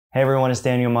Hey everyone, it's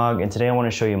Daniel Mogg, and today I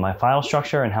want to show you my file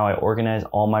structure and how I organize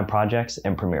all my projects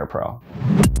in Premiere Pro.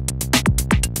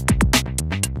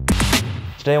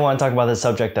 Today I want to talk about this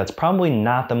subject that's probably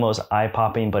not the most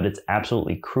eye-popping, but it's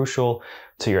absolutely crucial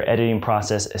to your editing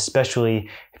process, especially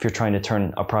if you're trying to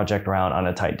turn a project around on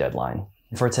a tight deadline.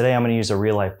 For today, I'm going to use a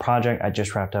real-life project. I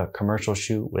just wrapped up a commercial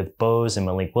shoot with Bose and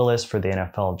Malik Willis for the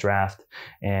NFL Draft,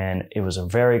 and it was a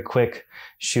very quick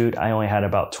shoot. I only had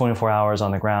about 24 hours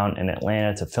on the ground in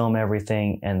Atlanta to film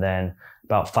everything, and then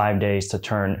about 5 days to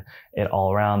turn it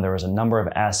all around. There was a number of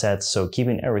assets, so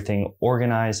keeping everything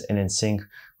organized and in sync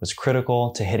was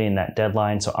critical to hitting that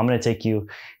deadline. So I'm going to take you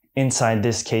inside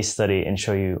this case study and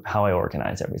show you how I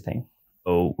organize everything.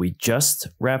 So we just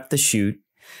wrapped the shoot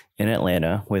in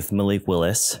Atlanta with Malik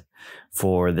Willis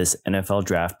for this NFL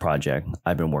draft project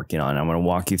I've been working on. I'm going to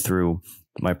walk you through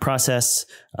my process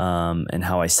and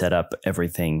how I set up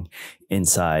everything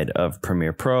inside of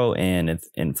Premiere Pro and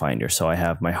in Finder. So I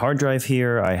have my hard drive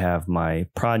here. I have my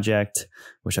project,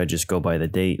 which I just go by the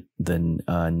date, the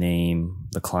name,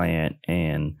 the client,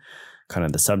 and kind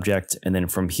of the subject. And then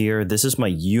from here, this is my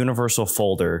universal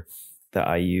folder that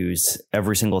I use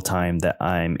every single time that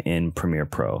I'm in Premiere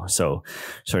Pro. So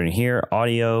starting here,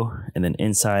 audio, and then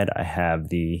inside I have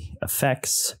the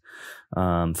effects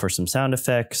for some sound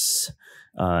effects,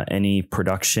 any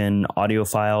production audio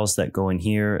files that go in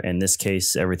here. In this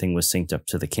case, everything was synced up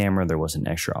to the camera. There wasn't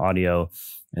extra audio,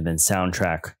 and then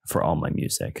soundtrack for all my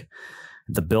music.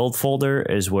 The build folder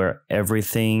is where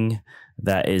everything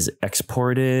that is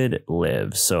exported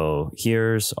lives. So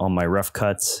here's all my rough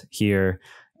cuts here.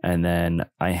 And then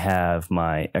I have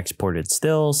my exported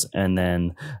stills, and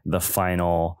then the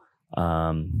final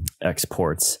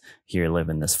exports here live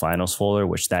in this finals folder,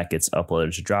 which that gets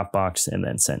uploaded to Dropbox and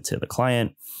then sent to the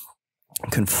client.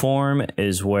 Conform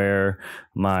is where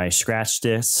my scratch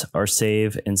discs are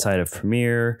saved inside of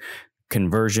Premiere.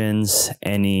 Conversions,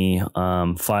 any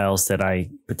files that I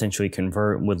potentially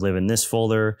convert would live in this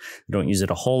folder. I don't use it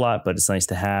a whole lot, but it's nice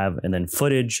to have. And then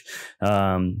footage,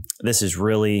 this is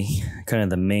really kind of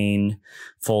the main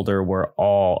folder where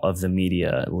all of the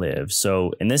media lives.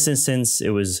 So in this instance,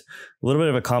 it was a little bit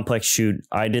of a complex shoot.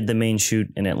 I did the main shoot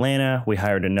in Atlanta. We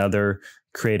hired another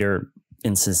creator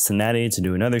in Cincinnati to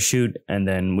do another shoot. And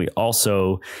then we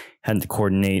also had to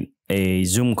coordinate a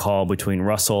Zoom call between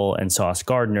Russell and Sauce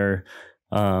Gardner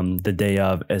the day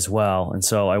of as well. And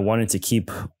so I wanted to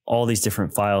keep all these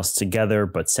different files together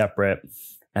but separate.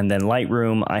 And then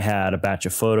Lightroom, I had a batch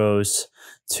of photos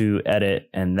to edit,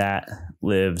 and that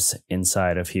lives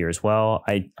inside of here as well.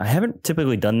 I haven't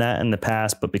typically done that in the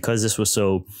past, but because this was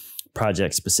so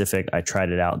project specific, I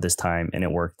tried it out this time and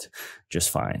it worked just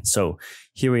fine. So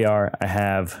here we are. I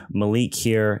have Malik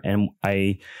here, and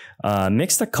I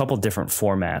mixed a couple different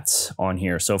formats on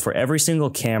here. So for every single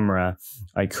camera,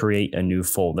 I create a new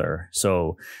folder.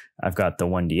 So I've got the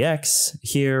 1DX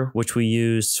here, which we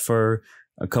used for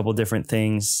a couple different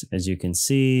things, as you can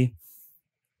see.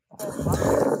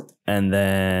 And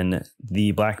then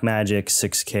the Blackmagic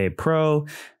 6K Pro.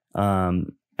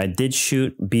 I did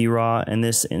shoot B-raw in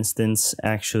this instance,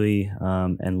 actually,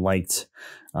 and liked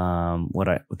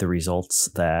the results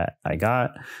that I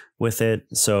got with it.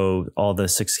 So all the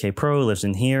 6K Pro lives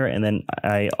in here. And then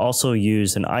I also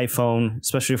use an iPhone,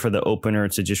 especially for the opener,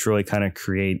 to just really kind of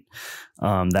create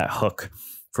that hook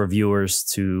for viewers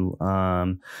to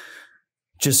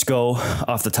just go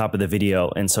off the top of the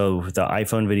video. And so the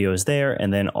iPhone video is there,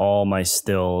 and then all my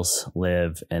stills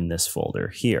live in this folder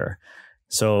here.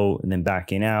 So and then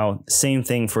backing out, same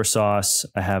thing for Sauce.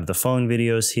 I have the phone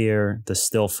videos here, the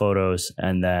still photos,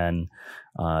 and then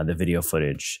the video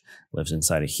footage lives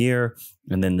inside of here.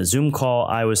 And then the Zoom call,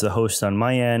 I was the host on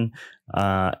my end.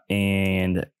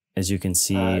 And as you can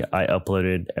see, I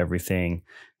uploaded everything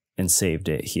and saved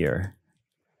it here.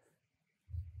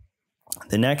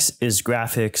 The next is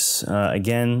graphics.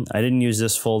 Again, I didn't use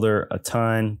this folder a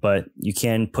ton, but you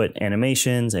can put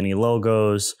animations, any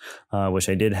logos, which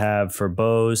I did have for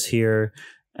Bose here.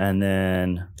 And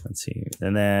then let's see,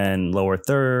 and then lower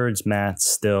thirds, mats,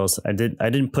 stills. I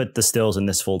didn't put the stills in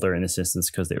this folder in this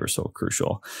instance because they were so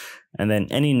crucial. And then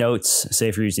any notes, say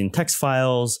if you're using text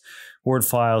files, Word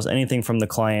files, anything from the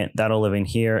client, that'll live in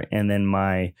here. And then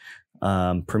my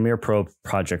Premiere Pro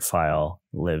project file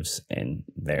lives in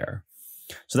there.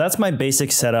 So that's my basic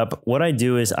setup. What I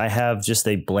do is I have just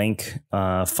a blank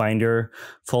Finder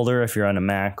folder if you're on a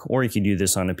Mac, or you can do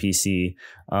this on a PC.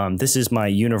 This is my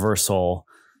universal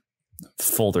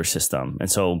folder system.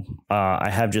 And so I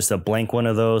have just a blank one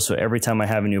of those. So every time I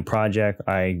have a new project,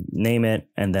 I name it,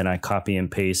 and then I copy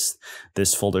and paste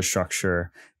this folder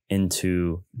structure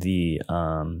into the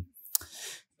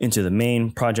into the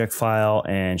main project file.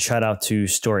 And shout out to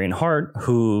Story and Heart,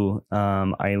 who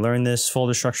I learned this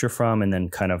folder structure from and then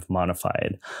kind of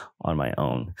modified on my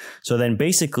own. So then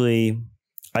basically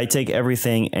I take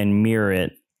everything and mirror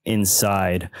it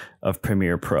inside of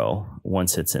Premiere Pro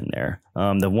once it's in there.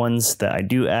 The ones that I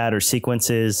do add are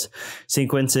sequences.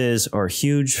 Sequences are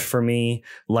huge for me.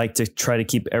 Like to try to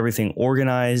keep everything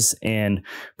organized, and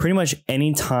pretty much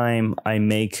anytime I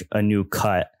make a new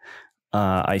cut,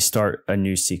 I start a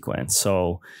new sequence.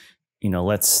 So, you know,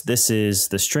 this is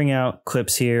the string out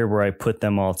clips here where I put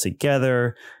them all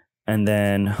together, and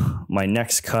then my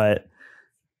next cut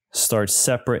starts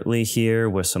separately here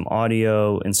with some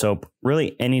audio. And so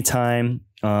really anytime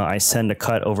I send a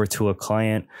cut over to a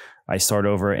client, I start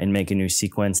over and make a new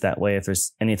sequence. That way, if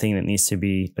there's anything that needs to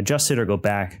be adjusted or go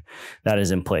back, that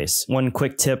is in place. One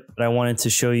quick tip that I wanted to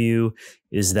show you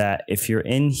is that if you're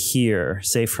in here,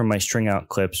 say for my string out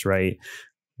clips, right,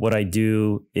 what I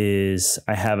do is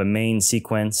I have a main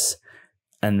sequence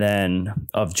and then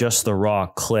of just the raw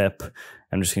clip.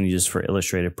 I'm just going to use for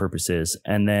illustrative purposes.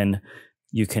 And then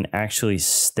you can actually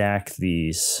stack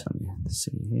these. Let me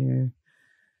see here.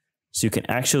 So you can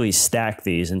actually stack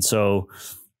these. And so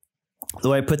the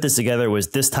way I put this together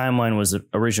was this timeline was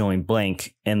originally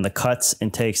blank, and the cuts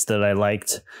and takes that I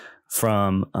liked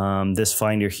from this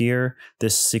finder here,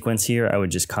 this sequence here, I would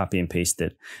just copy and paste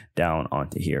it down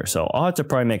onto here. So I'll have to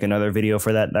probably make another video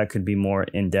for that. That could be more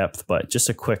in depth, but just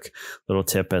a quick little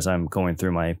tip as I'm going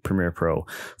through my Premiere Pro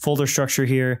folder structure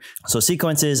here. So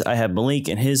sequences, I have Malik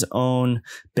in his own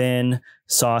bin,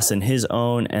 Sauce in his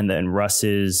own, and then Russ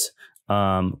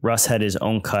had his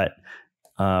own cut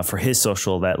for his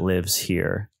social that lives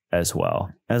here as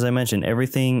well. As I mentioned,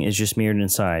 everything is just mirrored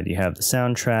inside. You have the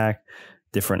soundtrack,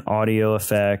 different audio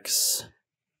effects,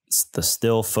 the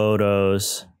still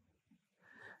photos,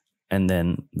 and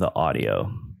then the audio.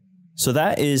 So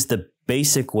that is the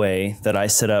basic way that I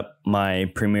set up my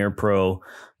Premiere Pro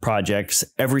projects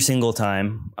every single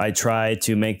time. I try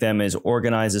to make them as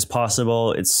organized as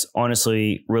possible. It's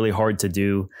honestly really hard to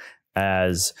do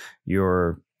as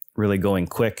you're really going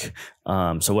quick.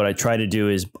 So what I try to do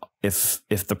is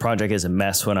if the project is a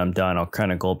mess when I'm done, I'll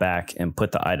kind of go back and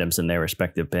put the items in their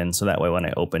respective bins. So that way when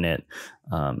I open it,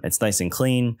 it's nice and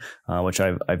clean, which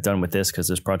I've done with this because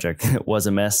this project was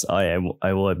a mess, I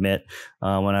will admit,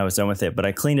 when I was done with it. But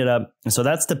I cleaned it up. And so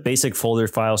that's the basic folder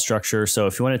file structure. So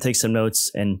if you want to take some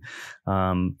notes and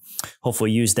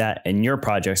hopefully use that in your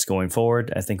projects going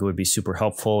forward, I think it would be super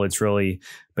helpful. It's really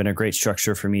been a great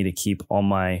structure for me to keep all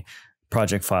my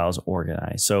project files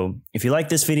organized. So if you like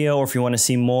this video, or if you want to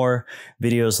see more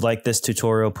videos like this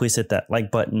tutorial, please hit that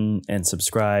like button and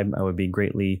subscribe. I would be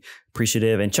greatly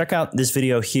appreciative. And check out this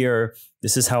video here.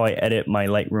 This is how I edit my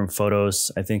Lightroom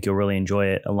photos. I think you'll really enjoy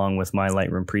it along with my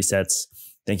Lightroom presets.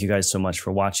 Thank you guys so much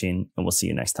for watching, and we'll see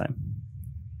you next time.